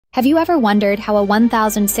Have you ever wondered how a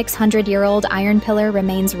 1,600-year-old iron pillar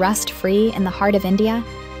remains rust-free in the heart of India?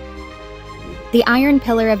 The Iron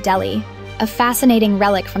Pillar of Delhi, a fascinating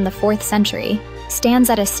relic from the 4th century, stands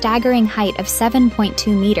at a staggering height of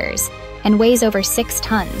 7.2 meters and weighs over 6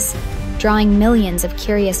 tons, drawing millions of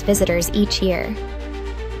curious visitors each year.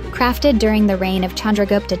 Crafted during the reign of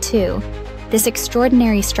Chandragupta II, this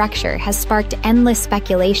extraordinary structure has sparked endless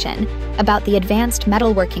speculation about the advanced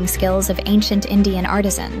metalworking skills of ancient Indian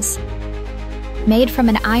artisans. Made from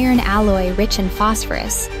an iron alloy rich in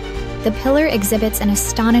phosphorus, the pillar exhibits an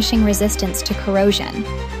astonishing resistance to corrosion,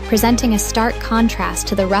 presenting a stark contrast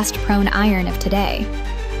to the rust-prone iron of today.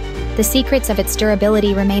 The secrets of its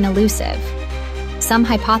durability remain elusive. Some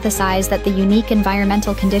hypothesize that the unique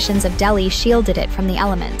environmental conditions of Delhi shielded it from the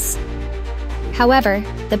elements. However,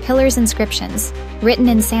 the pillar's inscriptions, written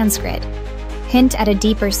in Sanskrit, hint at a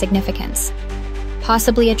deeper significance,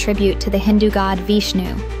 possibly a tribute to the Hindu god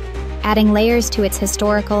Vishnu, adding layers to its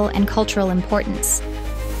historical and cultural importance.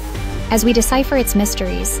 As we decipher its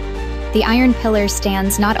mysteries, the Iron Pillar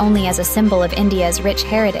stands not only as a symbol of India's rich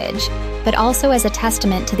heritage, but also as a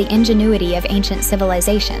testament to the ingenuity of ancient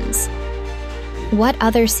civilizations. What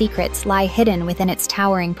other secrets lie hidden within its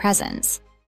towering presence?